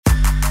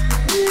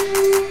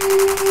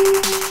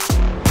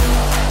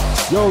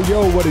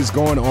Yo, what is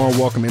going on?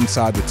 Welcome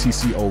inside the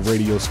TCO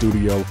radio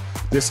studio.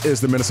 This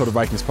is the Minnesota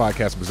Vikings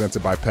podcast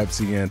presented by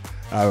Pepsi,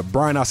 and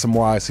Brian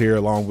Asamoah is here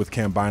along with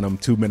Bynum,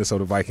 two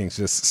Minnesota Vikings,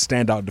 just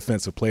standout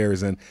defensive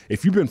players. And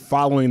if you've been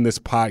following this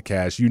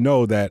podcast, you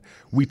know that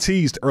we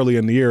teased early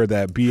in the year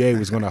that BA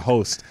was going to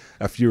host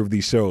a few of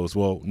these shows.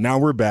 Well, now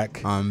we're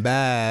back. I'm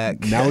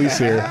back. Now he's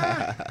here.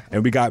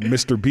 And we got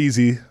Mr.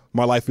 Beasy,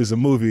 My Life is a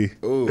Movie.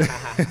 Ooh.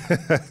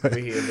 We're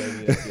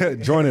here,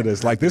 baby. Joining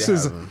us. Like,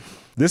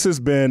 This has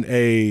been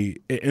an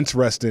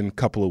interesting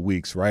couple of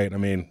weeks, right? I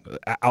mean,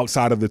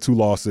 outside of the two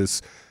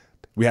losses,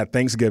 we had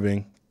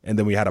Thanksgiving and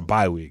then we had a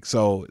bye week.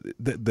 So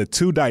the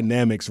two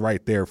dynamics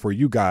right there for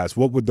you guys,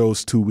 what were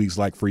those 2 weeks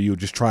like for you?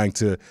 Just trying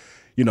to,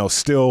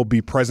 still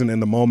be present in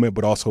the moment,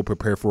 but also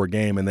prepare for a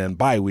game. And then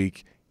bye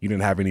week, you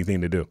didn't have anything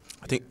to do.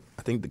 I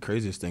think the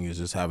craziest thing is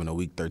just having a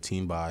week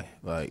 13 bye.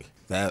 Like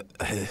that,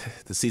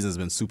 the season's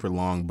been super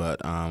long, but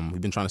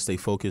we've been trying to stay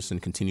focused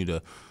and continue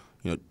to,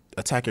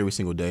 attack every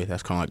single day.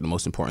 That's kind of like the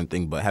most important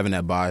thing. But having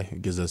that bye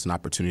gives us an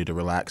opportunity to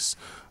relax,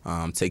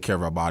 take care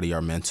of our body,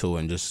 our mental,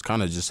 and just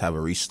have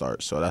a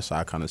restart. So that's how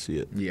I kind of see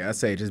it. Yeah, I'd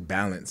say just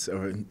balance.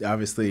 Or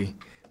obviously,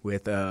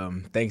 with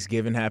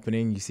Thanksgiving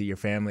happening, you see your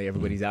family,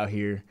 everybody's out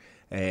here.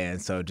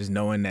 And so just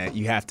knowing that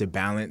you have to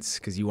balance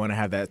because you want to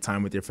have that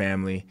time with your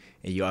family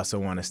and you also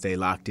want to stay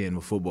locked in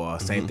with football.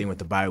 Same thing with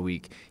the bye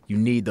week. You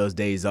need those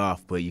days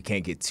off, but you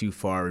can't get too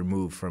far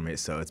removed from it.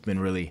 So it's been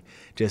really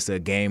just a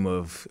game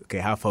of, okay,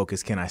 how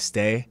focused can I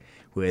stay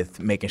with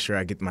making sure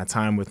I get my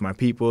time with my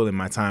people and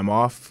my time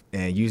off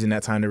and using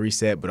that time to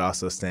reset, but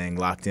also staying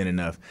locked in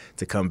enough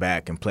to come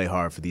back and play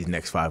hard for these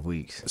next 5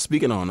 weeks.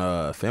 Speaking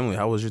on family,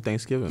 how was your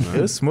Thanksgiving, man?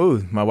 It was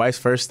smooth. My wife's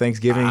first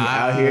Thanksgiving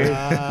out here.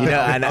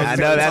 I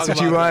know that's what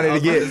you wanted to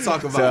get. So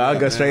I'll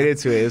go straight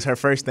into it. It was her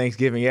first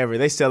Thanksgiving ever.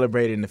 They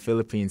celebrate in the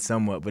Philippines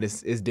somewhat, but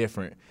it's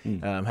different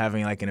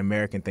having like an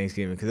American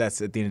Thanksgiving because that's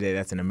at the end of the day,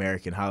 that's an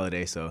American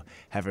holiday. So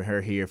having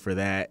her here for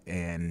that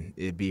and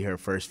it'd be her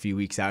first few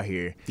weeks out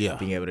here,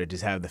 being able to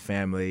just have the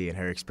family and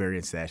her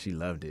experience that she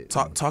loved it.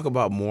 Talk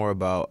about more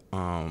about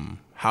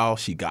how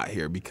she got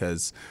here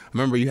because I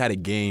remember you had a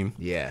game.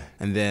 Yeah.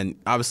 And then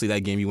obviously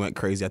that game you went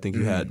crazy. I think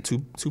you had two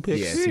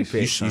picks. Yeah, 2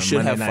 picks. You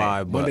should have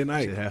 5. Monday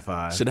night.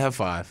 Should have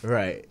 5.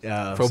 Right.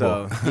 Pro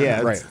Bowl.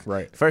 Yeah.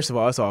 Right. First of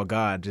all, it's all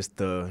God.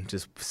 Just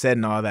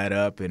setting all that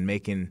up and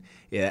making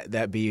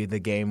that be the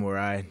game where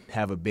I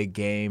have a big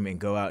game and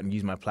go out and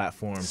use my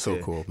platform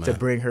to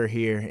bring her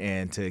here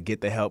and to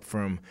get the help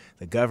from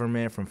the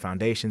government, from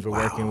foundations we're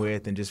working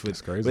with, and just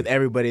with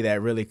everybody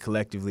that really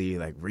collectively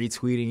like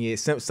retweeting it,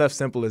 stuff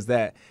simple as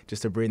that,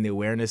 just to bring the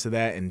awareness of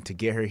that and to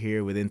get her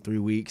here within 3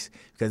 weeks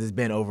because it's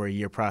been over a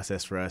year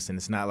process for us and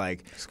it's not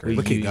like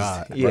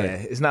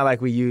it's not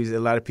like we use a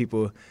lot of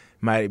people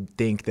might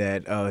think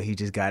that, he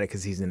just got it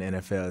because he's in the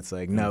NFL. It's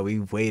like, no, we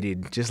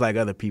waited just like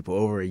other people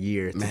over a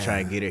year to try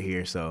and get her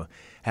here. So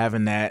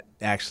having that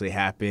actually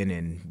happen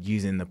and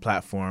using the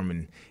platform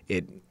and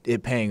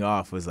it paying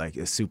off was like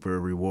a super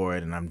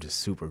reward, and I'm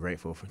just super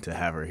grateful to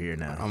have her here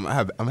now.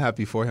 I'm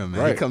happy for him, man.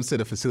 Right. He comes to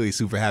the facility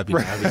super happy.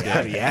 Right.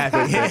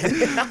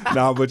 Happy.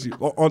 No, but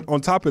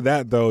on top of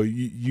that, though,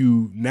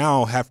 you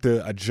now have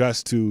to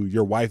adjust to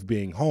your wife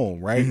being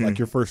home, right? Like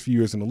your first few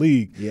years in the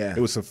league,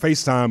 it was a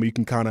FaceTime. You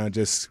can kind of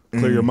just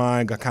clear your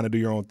mind, kind of do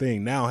your own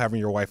thing. Now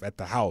having your wife at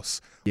the house,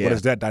 what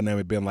has that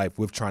dynamic been like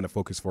with trying to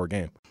focus for a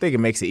game? I think it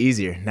makes it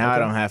easier. Now I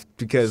don't have –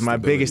 because my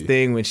biggest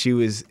thing when she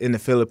was in the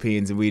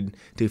Philippines and we'd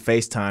do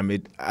FaceTime,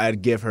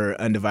 I'd give her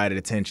undivided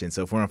attention.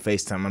 So if we're on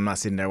FaceTime, I'm not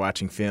sitting there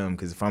watching film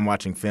because if I'm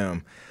watching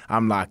film,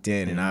 I'm locked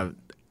in and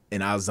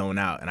I'll zone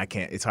out and I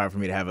can't. It's hard for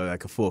me to have a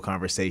full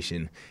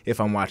conversation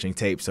if I'm watching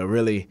tape. So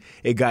really,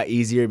 it got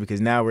easier because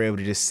now we're able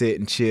to just sit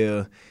and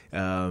chill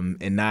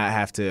and not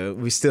have to.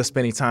 We're still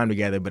spending time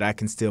together, but I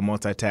can still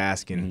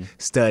multitask and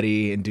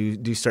study and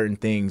do certain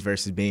things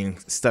versus being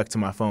stuck to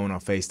my phone on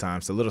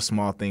FaceTime. So little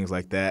small things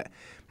like that.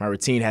 My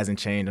routine hasn't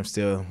changed. I'm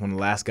still one of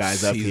the last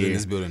guys up here. In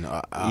this building,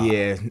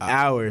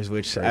 hours,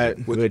 which I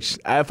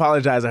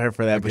apologize to her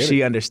for that, but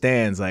she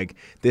understands, like,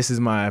 this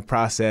is my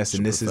process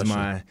and this is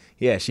my,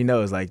 she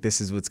knows, like, this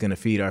is what's going to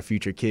feed our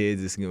future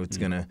kids. This is what's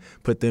going to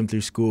put them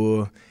through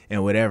school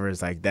and whatever.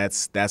 It's like,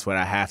 that's what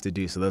I have to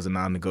do. So those are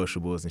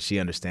non-negotiables, and she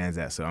understands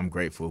that. So I'm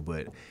grateful,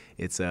 but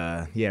it's,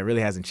 it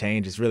really hasn't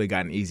changed. It's really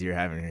gotten easier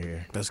having her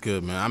here. That's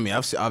good, man. I mean,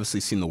 I've obviously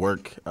seen the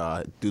work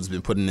dude's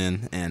been putting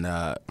in, and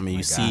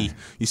you see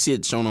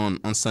it shown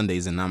on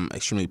Sundays, and I'm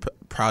extremely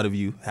proud of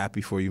you,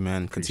 happy for you,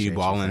 man. Continue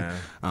balling.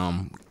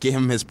 Get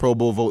him his Pro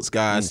Bowl votes,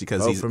 guys,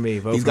 because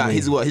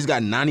he's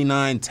got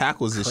 99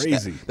 tackles.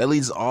 Crazy. That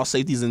leads all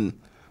safeties in.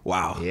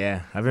 Wow.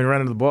 Yeah, I've been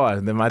running the ball.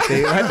 Then my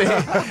thing,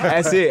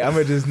 that's it. I'm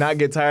going to just not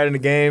get tired in the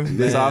game.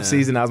 This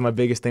offseason, that was my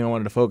biggest thing I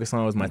wanted to focus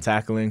on was my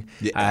tackling.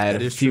 Yeah, I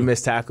had a few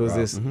missed tackles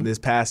this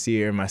past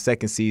year, my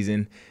second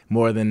season,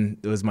 more than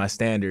it was my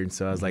standard.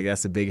 So I was like,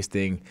 that's the biggest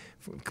thing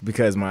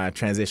because my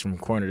transition from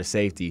corner to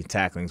safety,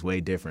 tackling's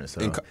way different.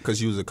 So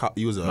because you was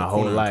a my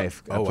whole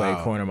life. I played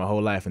corner my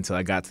whole life until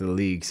I got to the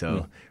league.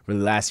 So really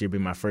last year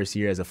being my first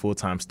year as a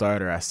full-time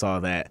starter, I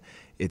saw that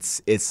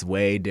it's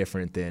way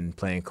different than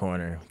playing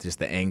corner, just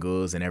the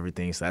angles and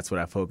everything. So that's what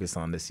I focused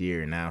on this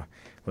year. Now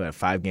we have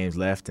 5 games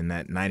left, and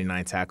that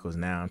 99 tackles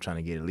now. I'm trying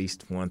to get at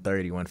least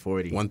 130,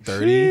 140.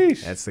 130?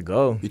 That's the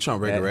goal. You're trying to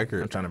break a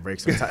record? I'm trying to break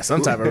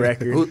some type of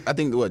record. I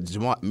think,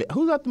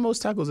 who got the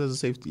most tackles as a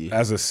safety?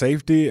 As a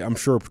safety, I'm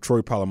sure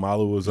Troy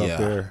Polamalu was up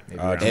there.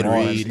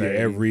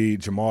 Ed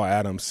Reed, Jamal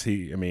Adams.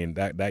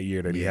 That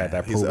year that he had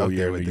that Pro Bowl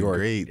year in New York.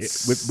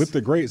 With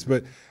the greats.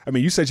 But,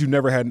 you said you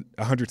never had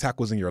 100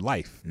 tackles in your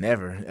life.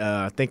 Never.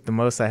 I think the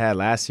most I had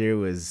last year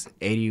was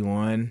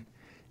 81.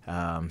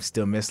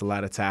 Still missed a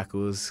lot of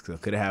tackles, so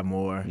could have had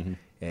more. Mm-hmm.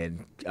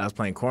 And I was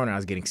playing corner. I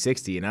was getting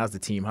 60, and that was the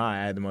team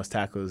high. I had the most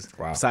tackles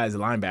besides the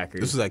linebackers.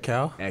 This was at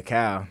Cal? At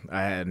Cal.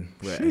 I had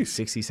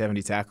 60,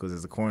 70 tackles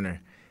as a corner.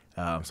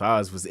 So I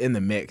was in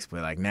the mix,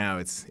 but now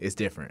it's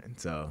different.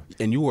 So.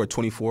 And you were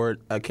 24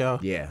 at Cal?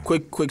 Yeah.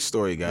 Quick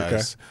story,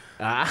 guys.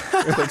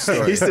 Okay. Quick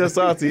story. He's still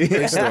salty.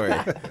 Quick story.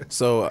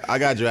 So I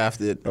got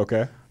drafted.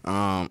 Okay.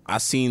 I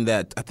seen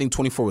that I think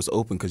 24 was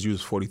open because you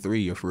was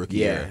 43 your rookie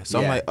year. So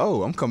I'm like,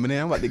 I'm coming in.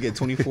 I'm about to get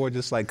 24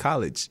 just like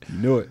college. You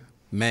knew it.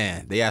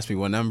 Man, they asked me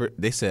what number.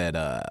 They said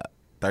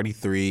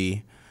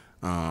 33,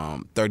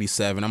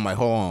 37. I'm like,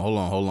 hold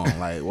on.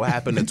 Like, what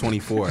happened to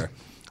 24?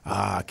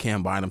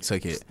 Cam Bynum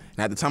took it. And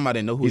at the time, I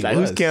didn't know who he was.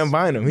 Who's Cam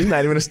Bynum? He's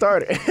not even a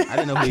starter. I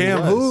didn't know who he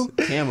was.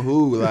 Cam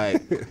who?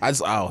 Like,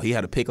 he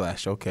had a pick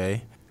last year.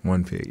 Okay.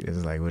 One pick. It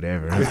was like,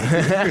 whatever.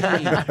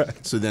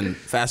 So then,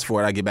 fast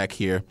forward, I get back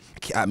here.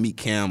 I meet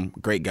Cam,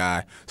 great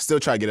guy.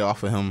 Still try to get it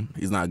off of him.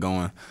 He's not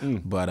going.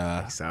 But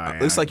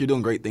looks like you're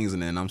doing great things,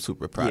 and then I'm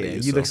super proud of you.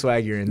 You look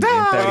swaggier in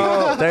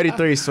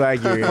 33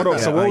 swaggier. Hold on.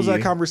 So what was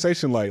that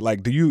conversation like?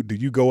 Like, do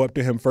you go up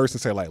to him first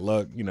and say, like,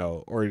 look,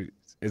 or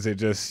is it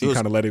just you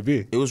kind of let it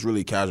be? It was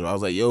really casual. I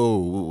was like, yo,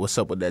 what's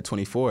up with that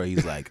 24?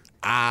 He's like,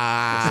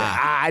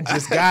 I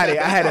just got it.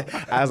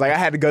 I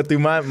had to go through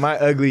my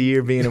ugly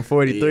year being in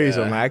 43,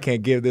 so I'm like, I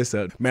can't give this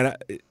up. Man,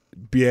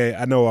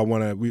 BA, I know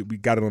we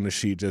got it on the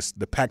sheet, just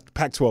the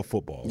Pac-12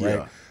 football,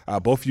 right? Yeah.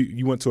 Both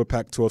you went to a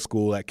Pac-12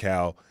 school at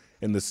Cal.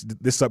 In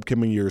this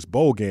upcoming year's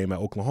bowl game at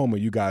Oklahoma,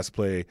 you guys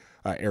play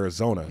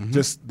Arizona. Mm-hmm.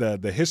 Just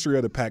the history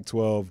of the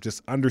Pac-12,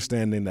 just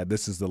understanding that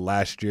this is the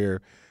last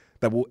year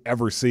that we'll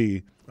ever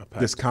see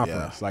this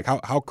conference. Yeah. Like,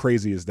 how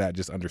crazy is that,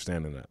 just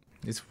understanding that?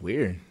 It's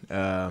weird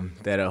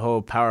that a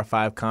whole Power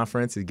 5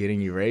 conference is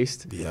getting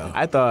erased. Yeah.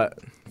 I thought,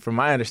 from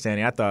my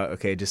understanding,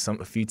 okay, just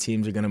a few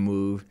teams are going to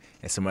move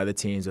and some other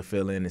teams will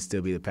fill in and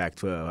still be the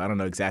Pac-12. I don't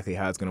know exactly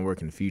how it's going to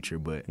work in the future,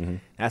 but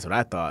that's what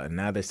I thought. And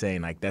now they're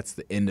saying, like, that's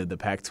the end of the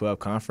Pac-12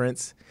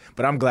 conference.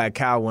 But I'm glad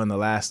Cal won the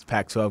last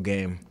Pac-12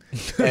 game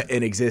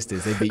in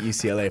existence. They beat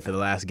UCLA for the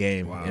last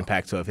game in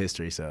Pac-12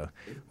 history, so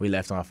we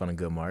left off on a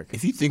good mark.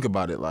 If you think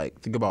about it,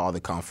 think about all the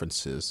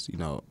conferences,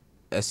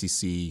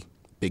 SEC,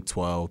 Big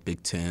 12,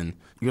 Big 10.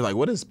 You're like,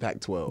 what is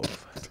Pac-12?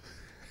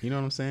 You know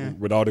what I'm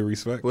saying? With all due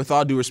respect? With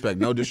all due respect.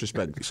 No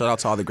disrespect. Shout out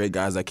to all the great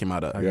guys that came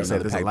out of the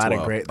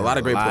Pac-12. A lot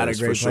of great players,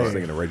 for sure. I was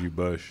thinking of Reggie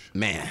Bush.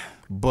 Man.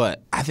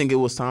 But I think it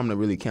was time to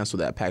really cancel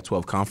that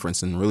Pac-12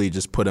 conference and really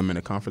just put them in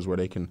a conference where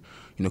they can,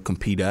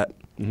 compete at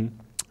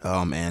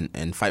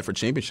and fight for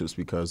championships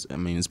because,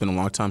 it's been a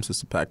long time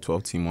since the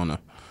Pac-12 team won a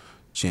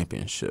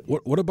championship.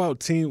 What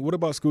about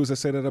schools that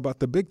say that about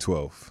the Big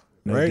 12?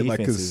 No right?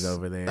 defenses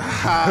over there.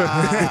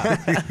 I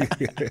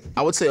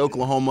would say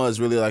Oklahoma is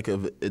really like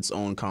its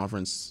own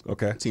conference.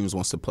 Okay. Teams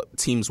want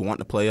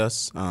to play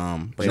us.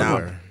 But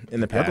now in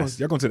the past,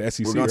 you're going to the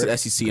SEC. We're going to the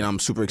SEC, and I'm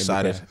super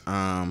excited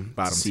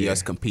to see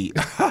us compete.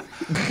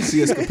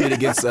 See us compete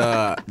against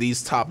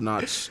these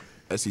top-notch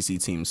SEC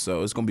teams.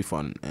 So it's going to be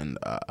fun, and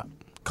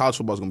college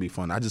football is going to be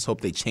fun. I just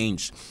hope they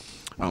change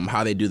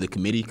how they do the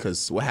committee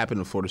because what happened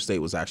in Florida State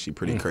was actually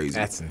pretty crazy.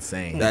 That's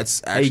insane.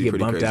 That's actually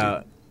pretty crazy.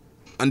 Out.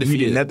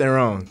 Undefeated. You did nothing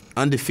wrong.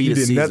 Undefeated You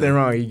did season. nothing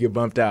wrong. You get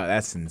bumped out.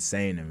 That's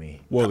insane to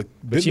me. Well,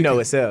 but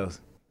it sells.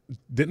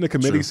 Didn't the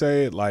committee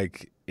say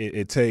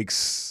it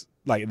takes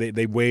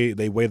they weigh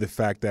the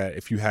fact that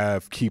if you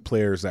have key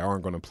players that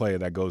aren't going to play,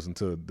 that goes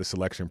into the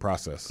selection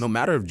process. No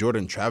matter if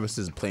Jordan Travis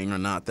is playing or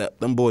not,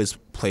 them boys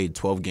played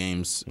 12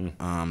 games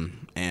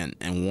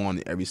and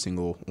won every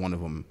single one of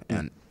them.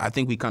 And I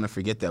think we kind of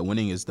forget that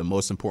winning is the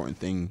most important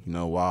thing.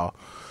 While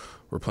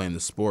we're playing the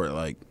sport,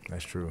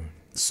 that's true.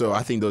 So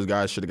I think those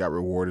guys should have got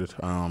rewarded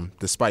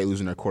despite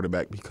losing their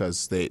quarterback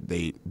because they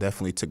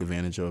definitely took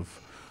advantage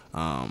of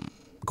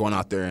going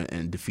out there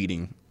and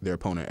defeating their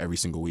opponent every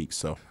single week.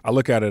 So I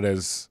look at it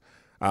as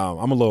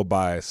I'm a little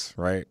biased,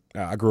 right?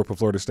 I grew up a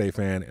Florida State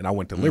fan, and I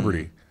went to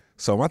Liberty.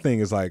 So my thing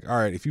is all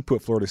right, if you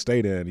put Florida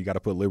State in, you got to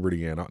put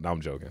Liberty in. No, I'm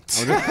joking.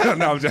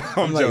 I'm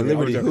joking.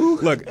 Liberty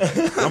who? Look,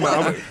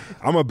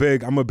 I'm a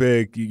big,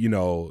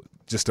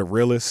 just a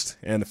realist,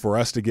 and for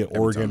us to get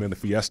Oregon in the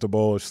Fiesta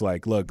Bowl, it's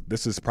like, look,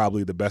 this is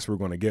probably the best we're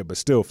going to get. But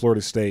still,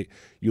 Florida State,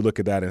 you look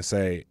at that and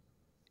say,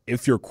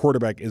 if your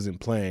quarterback isn't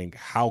playing,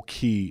 how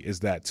key is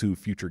that to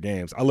future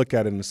games? I look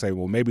at it and say,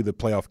 well, maybe the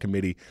playoff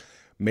committee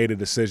made a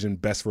decision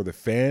best for the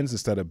fans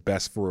instead of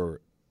best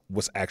for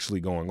what's actually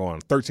going on.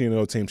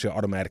 13-0 team should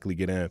automatically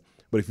get in.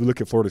 But if you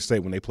look at Florida State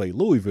when they play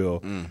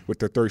Louisville with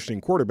their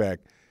third-string quarterback,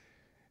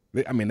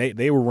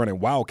 They were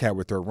running Wildcat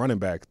with their running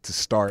back to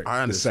start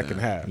the second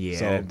half. Yeah,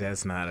 so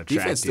that's not attractive.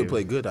 Defense still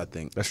played good, I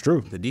think. That's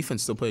true. The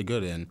defense still played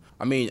good, and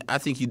I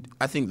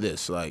think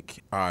this,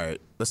 like, all right,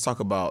 let's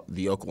talk about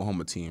the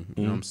Oklahoma team.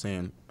 You know what I'm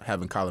saying?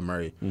 Having Kyler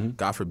Murray,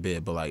 God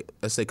forbid, but like,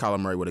 let's say Kyler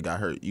Murray would have got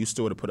hurt, you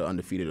still would have put an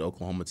undefeated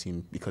Oklahoma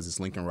team because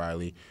it's Lincoln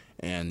Riley,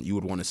 and you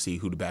would want to see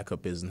who the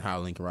backup is and how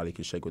Lincoln Riley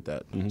can shake with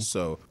that.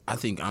 So I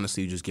think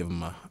honestly, you just give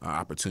them an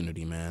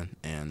opportunity, man,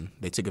 and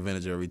they took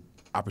advantage of every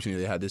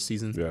opportunity they had this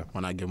season. Yeah.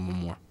 Why not give them one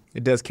more?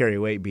 It does carry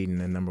weight beating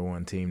the number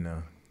one team,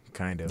 though,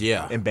 kind of.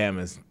 Yeah. And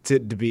Bama's to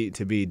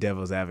be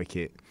devil's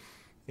advocate,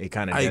 it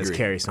kind of does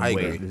carry some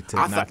weight to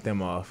knock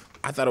them off.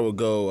 I thought it would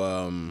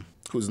go.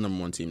 Who's the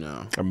number one team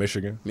now?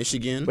 Michigan.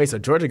 Michigan. Wait, so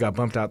Georgia got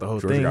bumped out the whole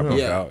thing? Georgia got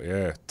bumped Yeah. out.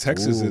 Yeah.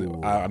 Texas is.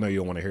 I know you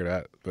don't want to hear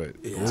that,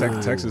 but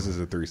Texas is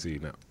a 3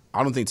 seed now.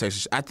 I don't think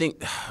Texas. I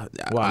think.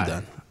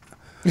 Why?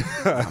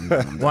 I'm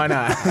done. Why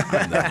not?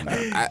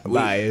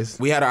 Bias.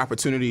 We had an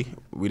opportunity.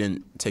 We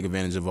didn't take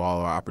advantage of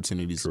all our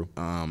opportunities. True.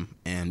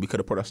 And we could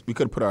have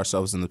put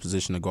ourselves in the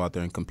position to go out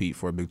there and compete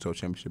for a Big 12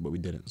 championship, but we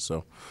didn't.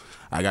 So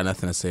I got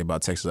nothing to say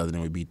about Texas other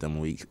than we beat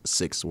them week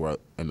 6, where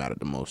it mattered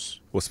the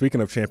most. Well,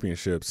 speaking of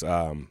championships,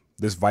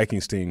 this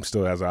Vikings team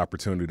still has an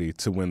opportunity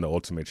to win the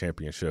ultimate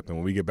championship. And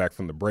when we get back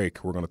from the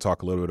break, we're going to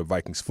talk a little bit of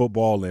Vikings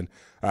football and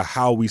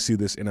how we see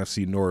this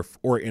NFC North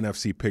or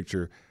NFC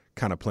picture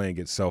kind of playing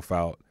itself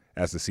out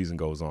as the season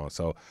goes on.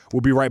 So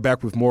we'll be right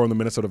back with more on the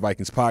Minnesota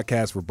Vikings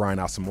podcast with Brian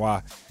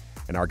Asamoah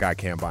and our guy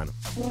Cam Bynum.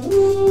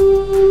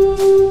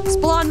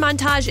 Salon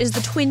Montage is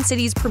the Twin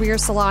Cities' premier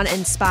salon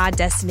and spa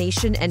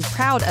destination and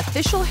proud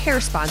official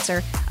hair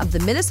sponsor of the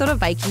Minnesota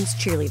Vikings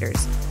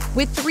cheerleaders.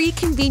 With 3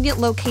 convenient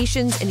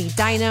locations in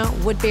Edina,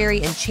 Woodbury,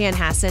 and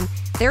Chanhassen,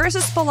 there is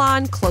a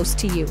salon close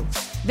to you.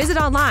 Visit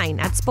online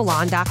at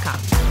spalon.com.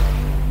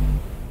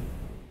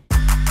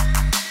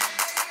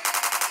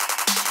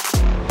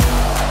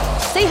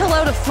 Say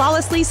hello to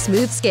flawlessly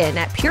smooth skin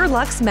at Pure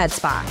Luxe Med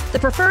Spa, the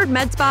preferred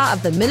med spa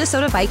of the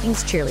Minnesota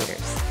Vikings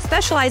cheerleaders.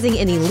 Specializing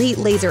in elite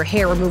laser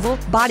hair removal,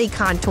 body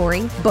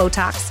contouring,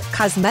 Botox,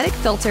 cosmetic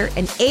filter,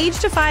 and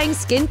age-defying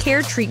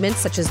skincare treatments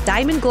such as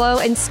Diamond Glow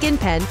and Skin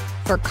Pen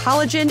for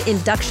collagen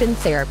induction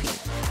therapy.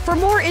 For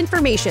more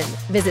information,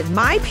 visit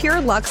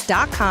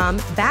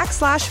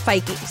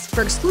mypurelux.com/Vikings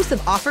for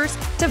exclusive offers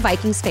to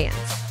Vikings fans.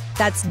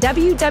 That's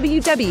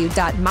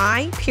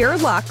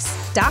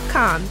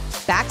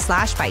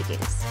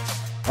www.mypurelux.com/Vikings.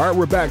 All right,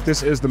 we're back.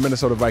 This is the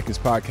Minnesota Vikings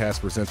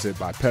podcast presented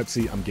by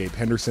Pepsi. I'm Gabe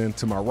Henderson.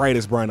 To my right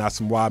is Brian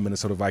Asamoah,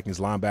 Minnesota Vikings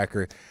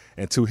linebacker.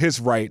 And to his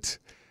right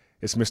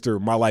is Mr.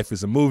 My Life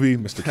is a Movie,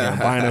 Mr. Cam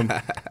Bynum.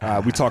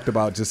 We talked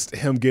about just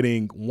him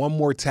getting one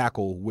more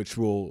tackle, which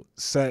will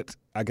set,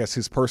 I guess,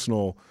 his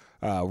personal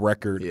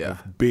record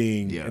of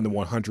being in the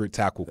 100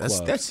 tackle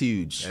club. That's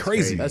huge. That's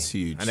crazy. That's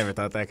huge. I never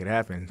thought that could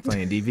happen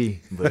playing DB,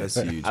 but That's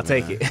huge. I'll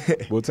take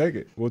it. We'll take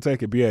it. We'll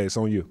take it. BA, it's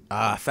on you.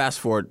 Fast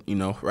forward,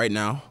 right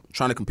now,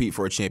 trying to compete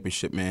for a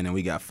championship, man, and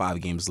we got 5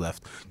 games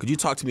left. Could you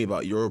talk to me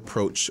about your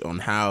approach on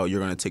how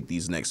you're going to take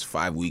these next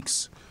 5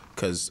 weeks?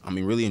 Because,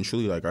 really and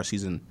truly, like, our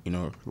season,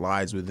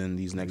 lies within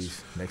these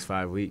next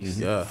 5 weeks.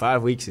 Yeah.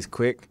 5 weeks is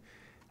quick,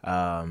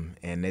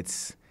 and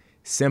it's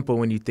simple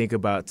when you think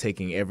about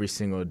taking every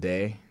single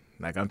day.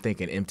 Like, I'm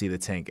thinking empty the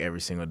tank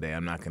every single day.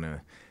 I'm not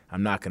gonna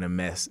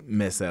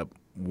mess up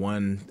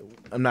one.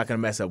 I'm not gonna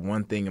mess up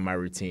one thing in my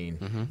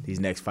routine these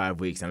next 5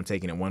 weeks. I'm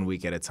taking it 1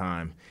 week at a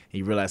time. And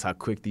you realize how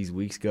quick these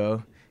weeks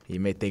go. You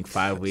may think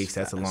 5 weeks,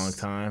 that's a long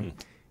time.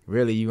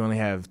 Really, you only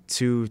have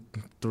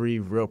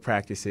 2-3 real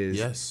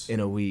practices in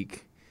a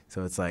week.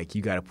 So it's like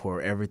you got to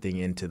pour everything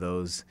into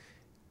those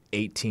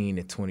 18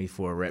 to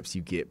 24 reps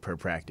you get per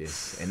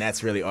practice, and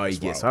that's really all you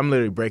get. So I'm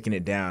literally breaking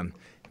it down.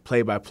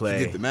 Play by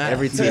play,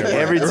 every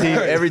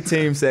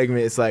team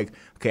segment. It's like,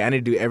 okay, I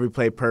need to do every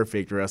play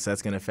perfect, or else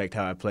that's going to affect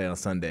how I play on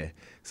Sunday.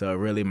 So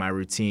really, my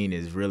routine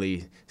is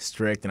really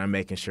strict, and I'm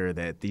making sure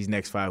that these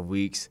next 5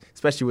 weeks,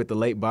 especially with the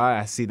late bye,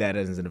 I see that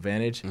as an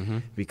advantage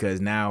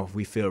because now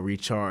we feel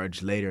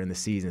recharged later in the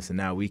season. So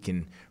now we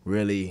can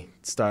really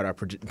start our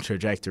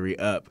trajectory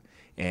up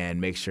and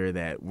make sure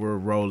that we're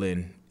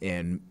rolling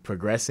and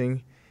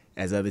progressing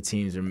as other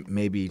teams are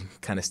maybe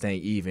kind of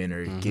staying even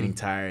or getting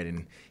tired,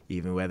 and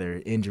even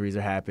whether injuries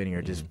are happening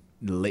or just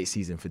the late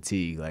season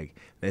fatigue. Like,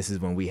 this is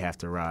when we have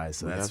to rise.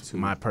 So that's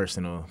my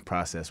personal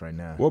process right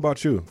now. What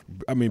about you?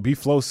 B.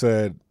 Flo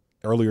said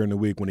earlier in the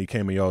week when he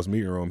came in y'all's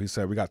meeting room, he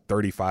said we got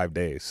 35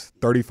 days,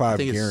 35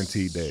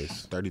 guaranteed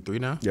days. 33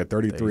 now? Yeah,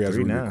 33 as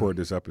we record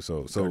this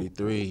episode. So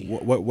 33.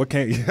 What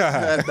can't you?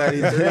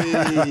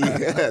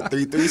 33.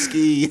 33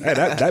 ski. Hey,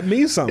 that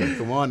means something.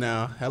 Come on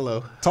now.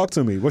 Hello. Talk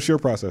to me. What's your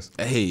process?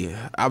 Hey,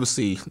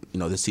 obviously,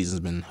 this season's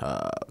been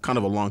kind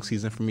of a long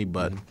season for me,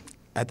 but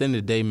at the end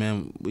of the day,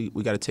 man, we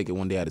got to take it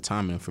one day at a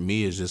time. And for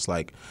me, it's just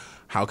like,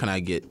 how can I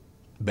get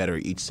better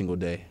each single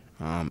day?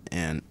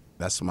 And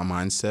That's my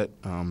mindset.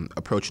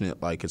 Approaching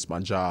it like it's my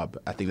job.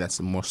 I think that's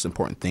the most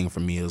important thing for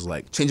me is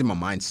like changing my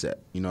mindset.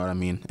 You know what I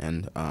mean?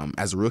 And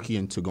as a rookie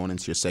into going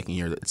into your second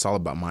year, it's all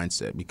about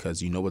mindset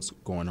because you know what's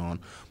going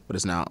on, but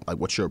it's now like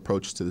what's your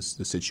approach to the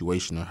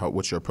situation, or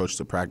what's your approach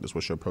to practice,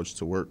 what's your approach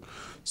to work.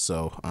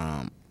 So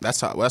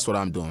that's what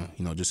I'm doing.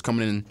 You know, just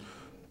coming in,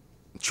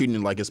 treating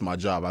it like it's my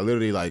job. I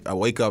literally I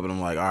wake up and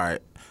I'm like, all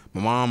right,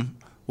 my mom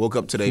woke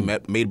up today,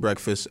 made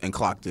breakfast, and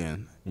clocked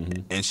in.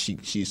 Mm-hmm. And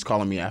she's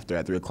calling me after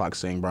at 3 o'clock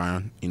saying,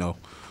 Brian, you know,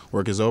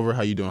 work is over.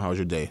 How you doing? How was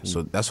your day? Mm-hmm.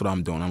 So that's what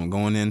I'm doing. I'm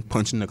going in,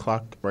 punching the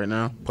clock right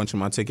now, punching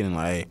my ticket, and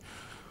hey,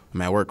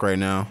 I'm at work right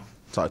now.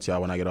 Talk to y'all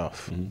when I get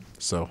off. Mm-hmm.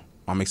 So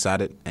I'm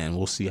excited, and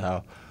we'll see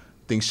how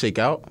things shake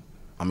out.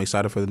 I'm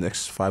excited for the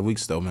next 5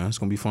 weeks, though, man. It's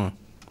going to be fun.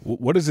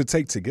 What does it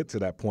take to get to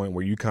that point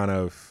where you kind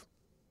of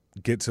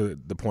get to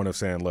the point of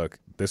saying, look,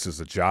 this is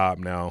a job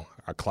now.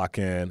 I clock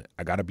in.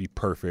 I got to be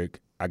perfect.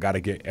 I got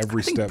to get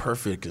every step.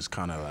 Perfect is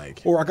kind of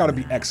like. Or I got to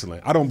be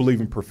excellent. I don't believe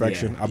in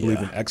perfection. I believe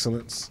in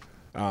excellence.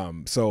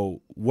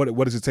 So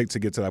what does it take to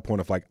get to that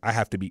point of like, I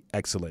have to be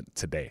excellent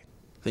today?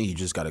 I think you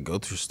just got to go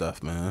through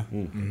stuff, man.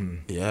 Mm-hmm.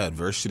 Yeah,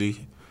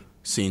 adversity,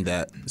 seeing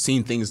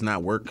things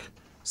not work,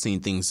 seeing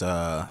things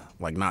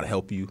like not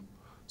help you.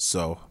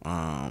 So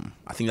I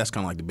think that's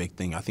kind of like the big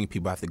thing. I think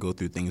people have to go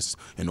through things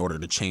in order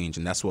to change,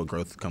 and that's what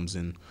growth comes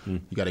in.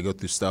 You got to go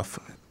through stuff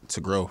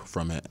to grow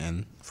from it,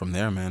 and from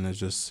there, man, it's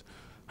just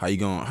how you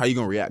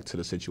gonna react to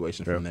the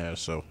situation from there.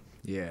 So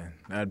yeah,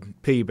 I'd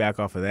piggyback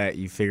off of that.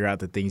 You figure out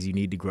the things you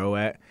need to grow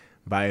at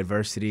by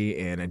adversity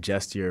and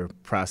adjust your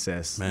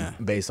process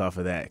based off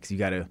of that, because you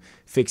got to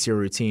fix your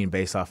routine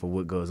based off of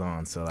what goes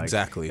on. So like,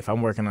 exactly, if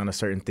I'm working on a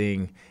certain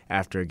thing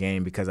after a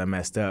game because I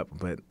messed up,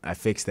 but I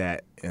fixed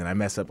that and I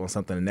mess up on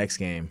something the next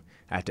game,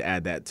 I have to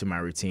add that to my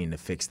routine to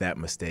fix that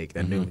mistake,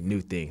 that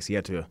new thing. So you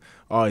have to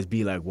always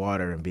be like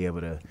water and be able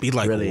to be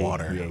like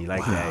water. Yeah, you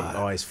like that.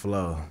 Always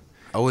flow.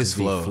 Always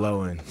flow.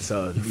 Flowing.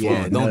 So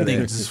yeah, don't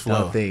think, just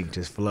flow. Don't think,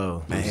 just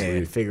flow.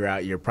 And figure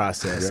out your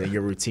process and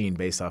your routine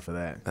based off of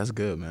that. That's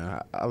good,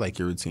 man. I like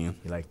your routine.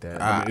 You like that?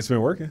 I mean, it's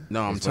been working.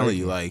 No, I'm telling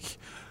you, like,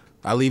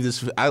 I leave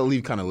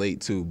kind of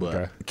late too,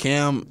 but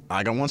Cam,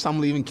 like, once I'm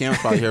leaving, Cam's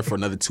probably here for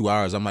another 2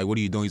 hours. I'm like, what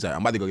are you doing? He's like,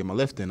 I'm about to go get my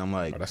lift in. I'm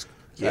like,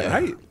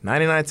 yeah,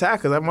 99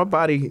 tackles. Like, my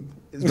body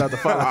is about to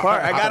fall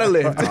apart. I gotta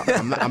lift.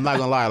 I'm not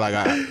gonna lie,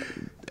 like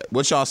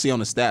what y'all see on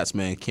the stats,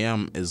 man,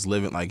 Cam is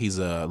living, like, he's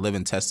a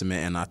living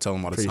testament, and I tell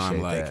him all the time,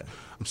 like,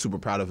 I'm super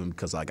proud of him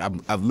because, like,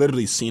 I've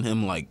literally seen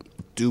him, like,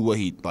 do what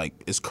he, like,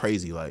 it's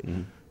crazy, like,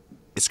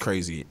 it's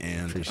crazy,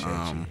 and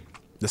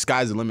the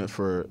sky's the limit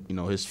for, you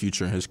know, his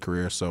future and his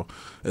career, so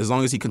as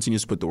long as he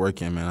continues to put the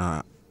work in,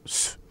 man,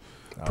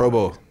 Pro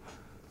Bowl.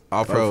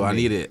 All pro, I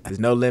need it.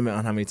 There's no limit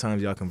on how many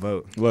times y'all can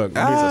vote. Look,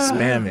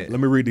 spam it. Let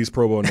me read these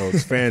Pro Bowl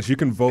notes. Fans, you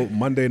can vote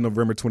Monday,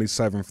 November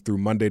 27th through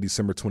Monday,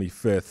 December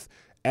 25th.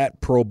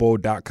 At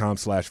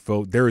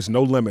probowl.com/vote. There is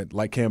no limit,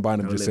 like Cam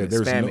Bynum just said.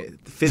 There's spam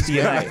it. 50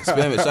 a night.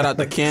 Spam it. Shout out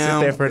to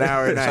Cam. Sit there for an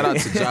hour a night. Shout out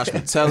to Josh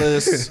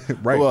Metellus.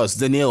 Right. Who else?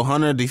 Danielle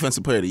Hunter,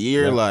 Defensive Player of the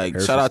Year. Yeah. Like,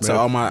 Harrison shout out Smith. to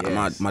all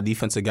my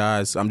defensive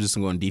guys. I'm just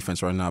going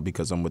defense right now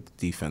because I'm with the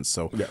defense.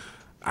 So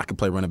I can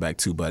play running back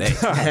too, but hey.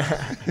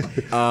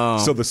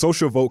 So the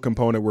social vote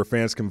component where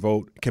fans can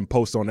vote, can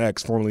post on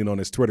X, formerly known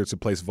as Twitter, to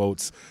place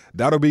votes.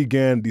 That'll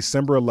begin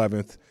December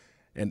 11th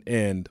and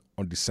end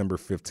on December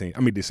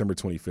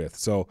 25th.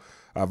 So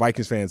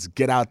Vikings fans,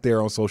 get out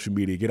there on social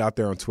media, get out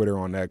there on Twitter,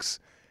 on X,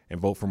 and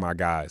vote for my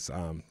guys.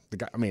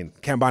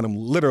 Cam Bynum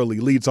literally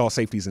leads all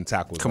safeties and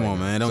tackles. Come on,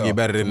 man. Don't get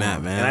better than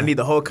that, man. And I need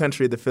the whole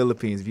country of the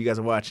Philippines. If you guys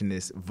are watching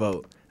this,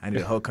 vote. I need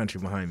the whole country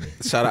behind me.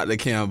 Shout out to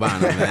Cam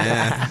Bynum,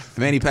 man.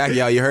 Manny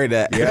Pacquiao, you heard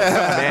that.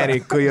 Yeah.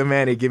 Manny, Kuya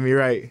Manny, get me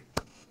right.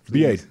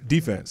 BA,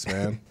 defense,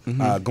 man.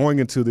 Going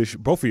into this,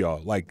 both of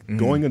y'all,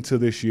 going into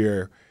this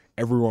year,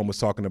 everyone was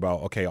talking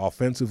about, okay,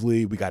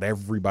 offensively, we got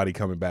everybody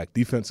coming back.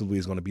 Defensively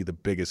is going to be the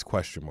biggest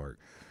question mark.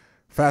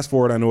 Fast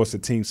forward, I know it's a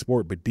team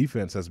sport, but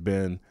defense has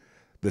been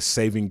the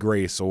saving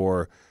grace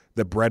or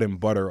the bread and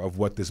butter of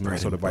what this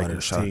Minnesota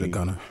Vikings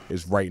team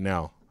is right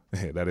now.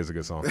 That is a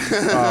good song.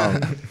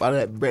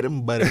 That bread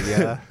and butter,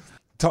 yeah.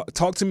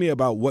 Talk to me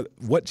about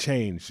what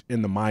changed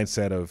in the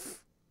mindset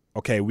of,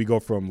 okay, we go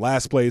from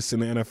last place in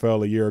the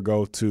NFL a year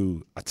ago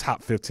to a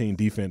top 15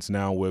 defense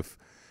now with,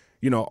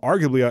 you know,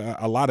 arguably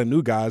a lot of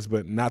new guys,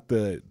 but not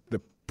the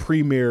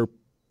premier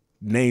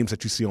names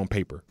that you see on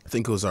paper. I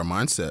think it was our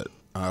mindset.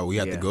 We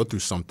had to go through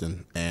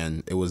something,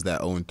 and it was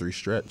that 0-3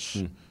 stretch.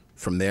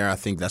 From there, I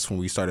think that's when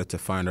we started to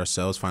find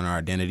ourselves, find our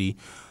identity.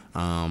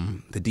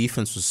 The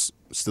defense was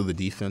still the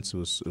defense. It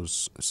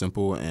was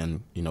simple,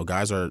 and, you know,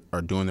 guys are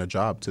doing their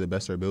job to the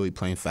best of their ability,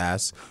 playing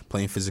fast,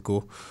 playing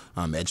physical.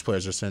 Edge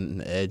players are sending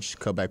the edge.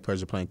 Cutback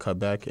players are playing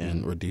cutback,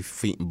 and we're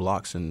defeating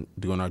blocks and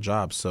doing our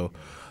job. So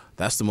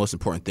that's the most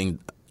important thing,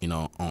 you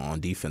know, on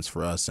defense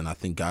for us. And I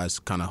think guys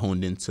kind of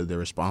honed into their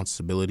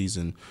responsibilities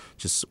and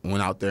just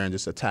went out there and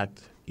just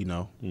attacked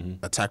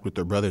attack with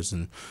their brothers,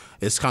 and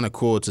it's kind of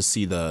cool to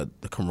see the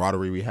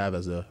camaraderie we have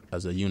as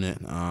a unit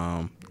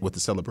with the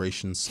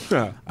celebrations.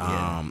 We're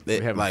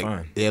having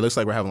fun. Yeah, it looks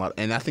like we're having a lot,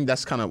 and I think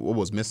that's kind of what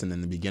was missing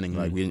in the beginning.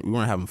 Like we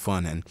weren't having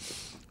fun, and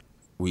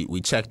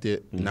we checked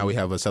it. Now we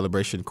have a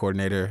celebration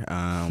coordinator.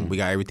 We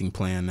got everything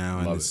planned now,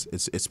 and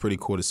it's pretty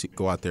cool to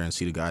go out there and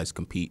see the guys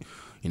compete,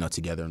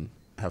 together and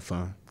have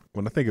fun.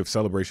 When I think of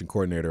celebration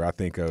coordinator, I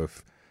think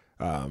of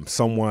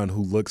someone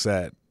who looks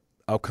at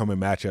upcoming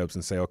matchups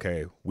and say,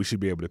 okay, we should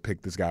be able to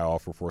pick this guy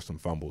off or force some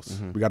fumbles.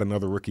 We got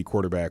another rookie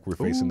quarterback we're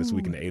facing this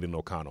week in Aiden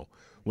O'Connell.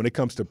 When it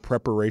comes to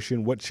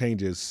preparation, what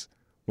changes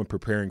when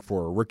preparing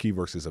for a rookie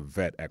versus a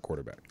vet at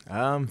quarterback?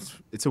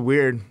 It's a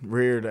weird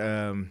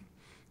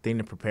thing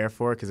to prepare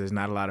for because there's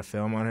not a lot of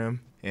film on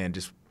him and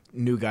just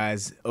new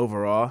guys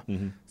overall.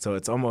 So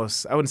it's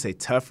almost, I wouldn't say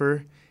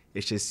tougher.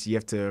 It's just you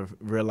have to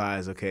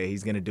realize, okay,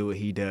 he's going to do what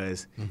he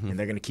does, and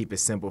they're going to keep it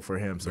simple for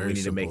him. So we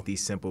need to make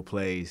these simple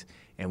plays,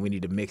 and we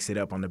need to mix it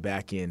up on the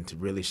back end to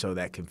really show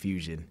that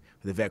confusion.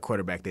 With the vet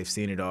quarterback, they've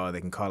seen it all.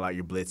 They can call out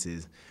your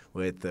blitzes.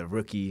 With the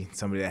rookie,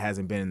 somebody that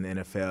hasn't been in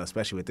the NFL,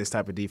 especially with this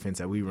type of defense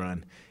that we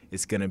run,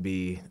 it's going to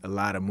be a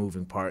lot of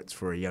moving parts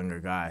for a younger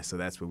guy. So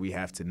that's what we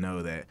have to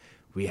know, that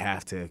we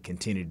have to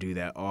continue to do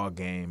that all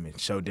game and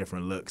show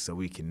different looks so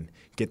we can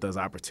get those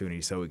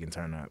opportunities so we can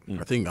turn up.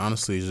 I think,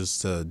 honestly,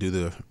 just to do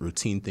the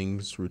routine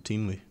things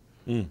routinely.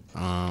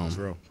 That's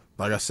real.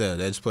 Like I said,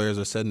 edge players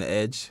are setting the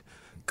edge.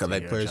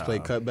 Let players play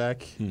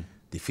cutback,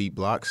 defeat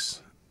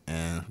blocks,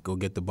 and go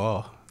get the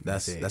ball.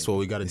 That's what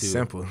we got to do. It's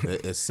simple.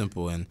 It's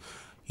simple. And,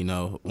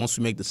 once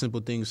we make the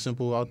simple things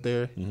simple out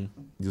there,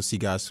 you'll see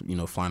guys,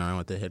 flying around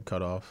with their head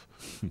cut off.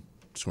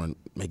 Just weren't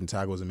making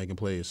tackles and making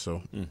plays.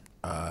 So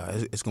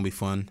it's going to be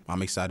fun.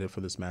 I'm excited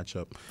for this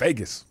matchup.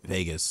 Vegas.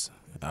 It's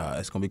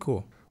going to be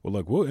cool. Well,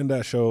 look, we'll end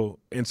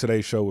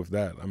today's show with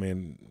that. I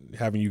mean,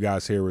 having you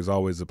guys here is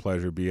always a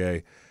pleasure,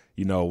 BA.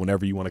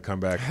 Whenever you want to come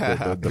back,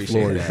 the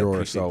floor is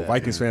yours. So,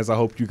 Vikings fans, I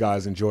hope you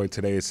guys enjoyed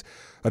today's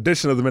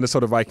edition of the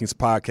Minnesota Vikings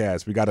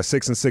podcast. We got a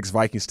 6-6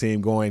 Vikings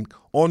team going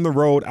on the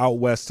road out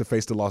west to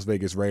face the Las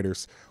Vegas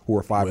Raiders, who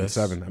are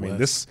 5-7. I mean,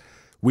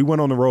 we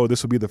went on the road.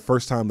 This will be the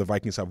first time the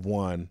Vikings have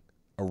won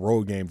a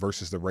road game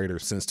versus the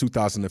Raiders since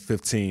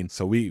 2015.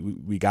 So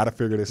we got to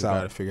figure this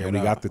out, and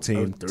we got the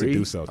team to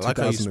do so. I like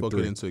how you spoke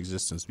it into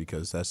existence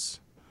because that's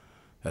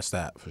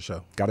that for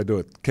sure. Got to do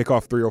it.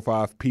 Kickoff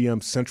 3:05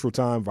 p.m. Central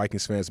Time.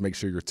 Vikings fans, make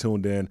sure you're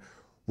tuned in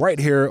right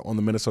here on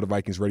the Minnesota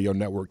Vikings Radio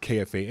Network,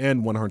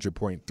 KFAN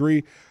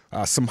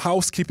 100.3. Some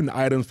housekeeping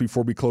items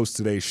before we close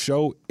today's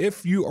show.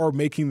 If you are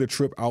making the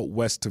trip out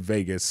west to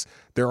Vegas,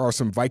 there are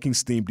some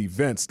Vikings-themed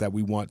events that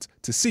we want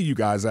to see you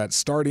guys at,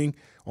 starting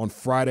on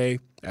Friday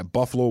at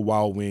Buffalo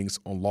Wild Wings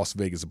on Las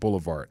Vegas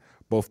Boulevard.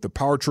 Both the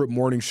Power Trip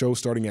morning show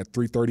starting at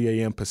 3:30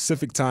 a.m.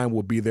 Pacific time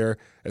will be there,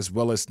 as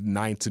well as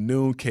 9 to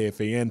noon,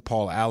 KFAN,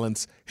 Paul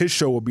Allen's. His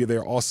show will be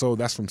there also.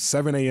 That's from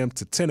 7 a.m.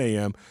 to 10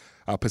 a.m.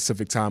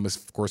 Pacific time. As,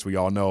 of course, we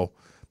all know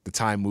the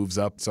time moves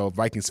up. So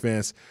Vikings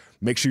fans,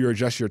 make sure you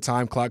adjust your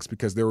time clocks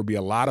because there will be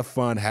a lot of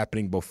fun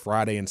happening both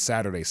Friday and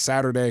Saturday.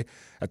 Saturday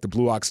at the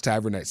Blue Ox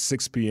Tavern at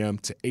 6 p.m.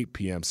 to 8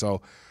 p.m.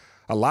 So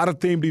a lot of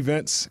themed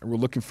events, and we're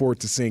looking forward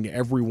to seeing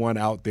everyone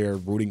out there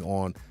rooting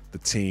on the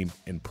team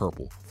in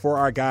purple. For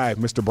our guy,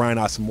 Mr. Brian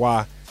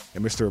Asamoah,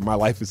 and Mr. My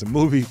Life is a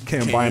Movie,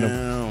 Cam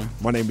Bynum,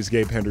 my name is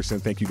Gabe Henderson.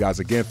 Thank you guys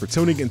again for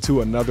tuning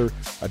into another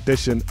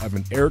edition of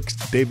an Eric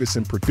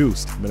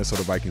Davidson-produced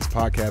Minnesota Vikings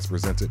podcast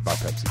presented by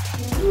Pepsi.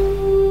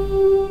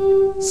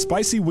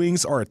 Spicy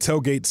wings are a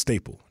tailgate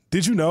staple.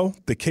 Did you know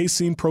the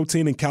casein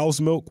protein in cow's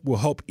milk will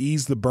help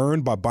ease the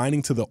burn by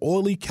binding to the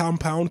oily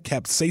compound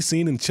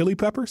capsaicin in chili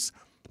peppers?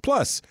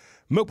 Plus,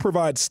 milk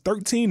provides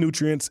 13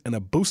 nutrients and a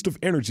boost of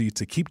energy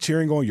to keep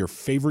cheering on your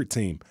favorite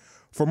team.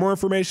 For more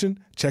information,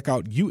 check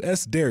out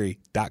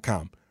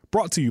usdairy.com.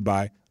 Brought to you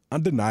by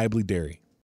Undeniably Dairy.